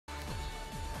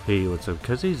Hey, what's up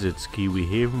cuzzies, it's Kiwi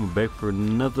here and we're back for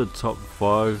another top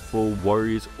 5 for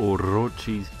Warriors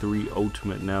Orochi 3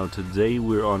 Ultimate. Now today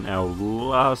we're on our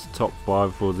last top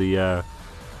 5 for the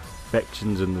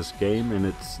factions in this game, and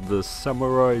it's the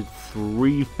Samurai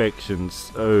 3 factions.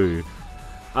 So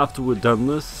after we're done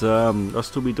this, I'll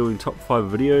still be doing top 5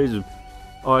 videos.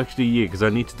 Oh actually yeah, because I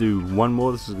need to do one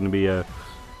more. This is going to be a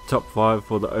top 5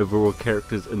 for the overall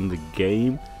characters in the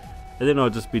game. And then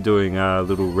I'll just be doing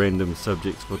little random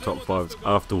subjects for top 5s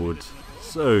afterwards.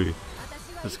 So,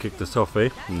 let's kick this off,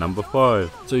 Number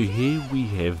 5. So here we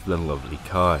have the lovely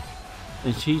Kai.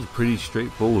 And she's pretty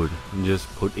straightforward. Just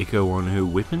put Echo on her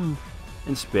weapon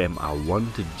and spam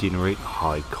R1 to generate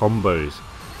high combos.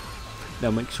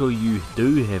 Now make sure you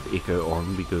do have Echo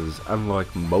on, because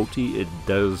unlike multi, it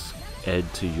does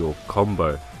add to your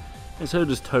combo. And so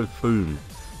does Typhoon.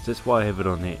 So that's why I have it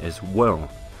on there as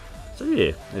well. So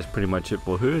yeah, that's pretty much it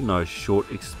for her. Nice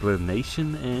short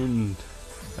explanation, and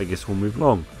I guess we'll move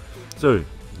along. So,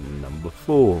 number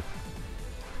 4.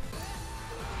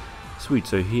 Sweet,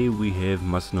 so here we have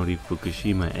Masanori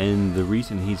Fukushima, and the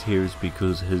reason he's here is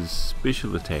because his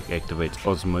special attack activates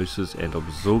Osmosis and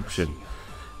Absorption,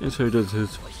 and so does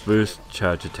his first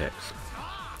charge attacks,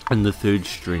 and the third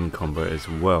string combo as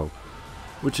well,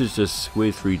 which is just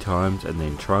square 3 times and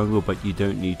then triangle, but you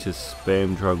don't need to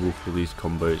spam triangle for these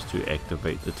combos to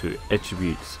activate the 2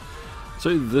 attributes.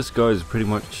 So this guy is pretty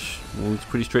much, well, it's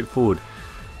pretty straightforward.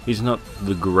 He's not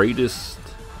the greatest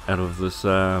out of this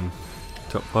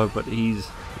top 5, but he's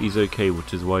okay,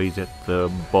 which is why he's at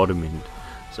the bottom end.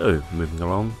 So moving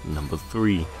along, number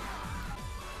 3.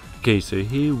 Okay, so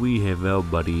here we have our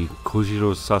buddy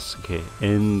Kojiro Sasuke,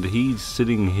 and he's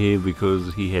sitting here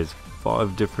because he has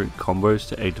 5 different combos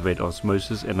to activate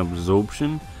Osmosis and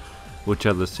Absorption, which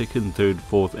are the 2nd, 3rd,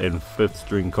 4th and 5th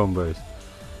string combos,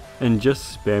 and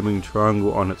just spamming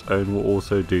triangle on its own will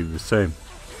also do the same.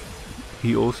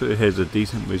 He also has a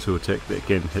decent missile attack that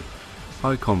can hit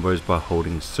high combos by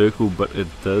holding circle, but it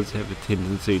does have a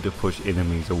tendency to push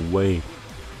enemies away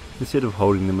instead of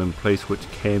holding them in place, which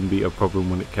can be a problem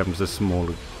when it comes to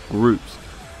smaller groups,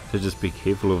 so just be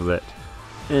careful of that.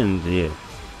 And yeah,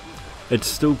 it's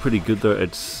still pretty good though.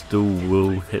 It still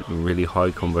will hit really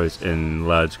high combos in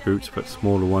large groups, but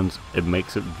smaller ones, it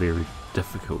makes it very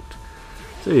difficult.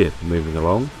 So yeah, moving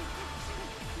along.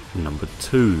 Number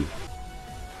 2.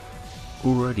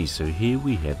 Alrighty, so here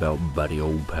we have our buddy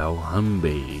old pal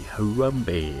Harambe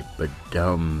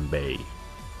Badambe.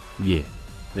 Yeah,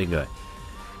 that guy.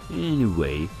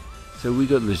 Anyway, so we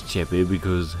got this chap here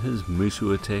because his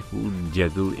Musu attack will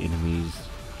juggle enemies,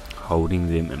 holding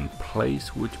them in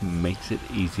place, which makes it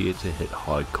easier to hit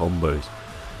high combos.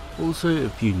 Also,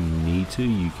 if you need to,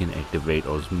 you can activate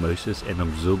Osmosis and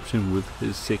Absorption with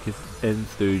his 2nd and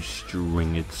 3rd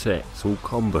string attacks or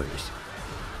combos,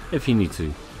 if you need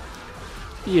to.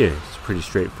 Yeah, it's pretty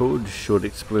straightforward, short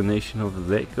explanation of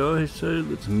that guy, so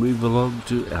let's move along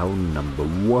to our number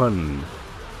 1.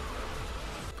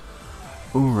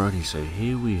 Alrighty, so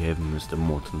here we have Mr.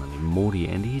 Morty,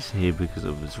 and he's here because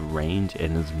of his range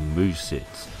and his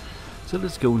movesets. So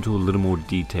let's go into a little more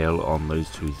detail on those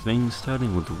 2 things,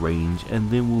 starting with range, and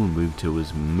then we'll move to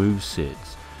his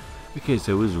movesets. Okay,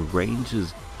 so his range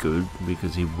is good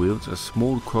because he wields a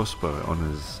small crossbow on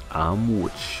his arm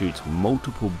which shoots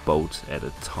multiple bolts at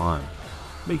a time,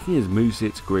 making his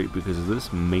movesets great because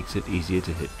this makes it easier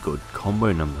to hit good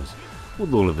combo numbers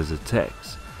with all of his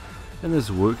attacks. And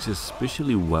this works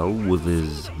especially well with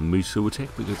his Musu attack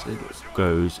because it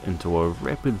goes into a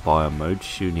rapid fire mode,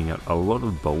 shooting out a lot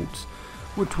of bolts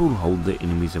which will hold the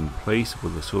enemies in place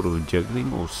with a sort of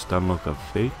juggling or stun lock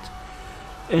effect.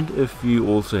 And if you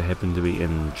also happen to be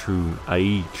in true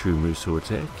Musu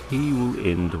attack, he will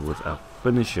end with a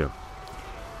finisher,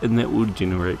 and that will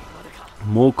generate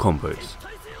more combos.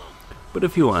 But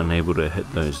if you're unable to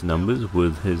hit those numbers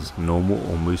with his normal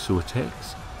or Musu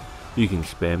attacks, you can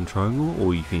spam triangle,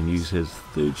 or you can use his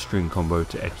 3rd string combo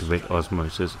to activate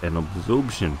Osmosis and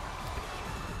Absorption.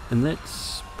 And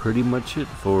that's pretty much it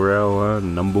for our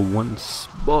number 1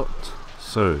 spot.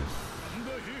 So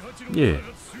yeah,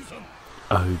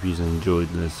 I hope you enjoyed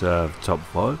this top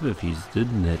 5. If you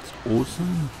did, that's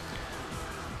awesome.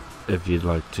 If you'd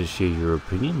like to share your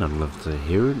opinion, I'd love to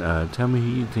hear it. Tell me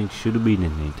who you think should have been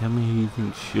in here. Tell me who you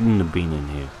think shouldn't have been in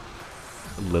here.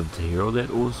 I'd love to hear all that.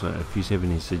 Also, if you have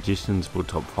any suggestions for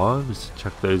top 5s,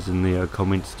 chuck those in the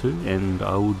comments too, and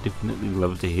I would definitely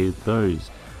love to hear those.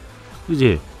 Because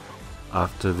yeah,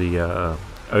 after the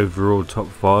overall top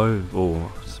 5, or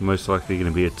it's most likely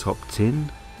going to be a top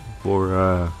 10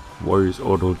 for Warriors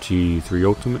Orochi 3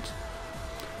 Ultimate,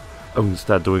 I'm going to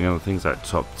start doing other things like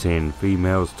top 10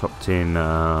 females, top 10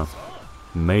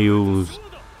 males,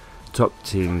 top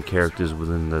 10 characters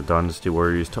within the Dynasty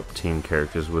Warriors, top 10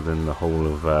 characters within the whole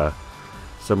of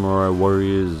Samurai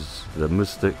Warriors, the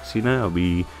Mystics, you know. I'll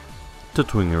be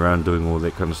tootling around doing all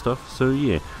that kind of stuff. So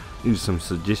yeah, leave some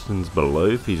suggestions below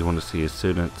if you want to see a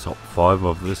certain top 5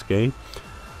 of this game,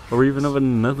 or even of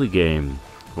another game.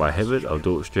 If I have it, I'll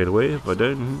do it straight away. If I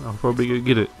don't, I'll probably go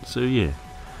get it. So yeah,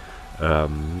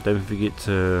 don't forget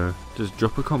to just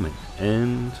drop a comment,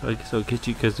 and I guess I'll catch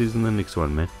you guys in the next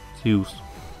one, man. See you.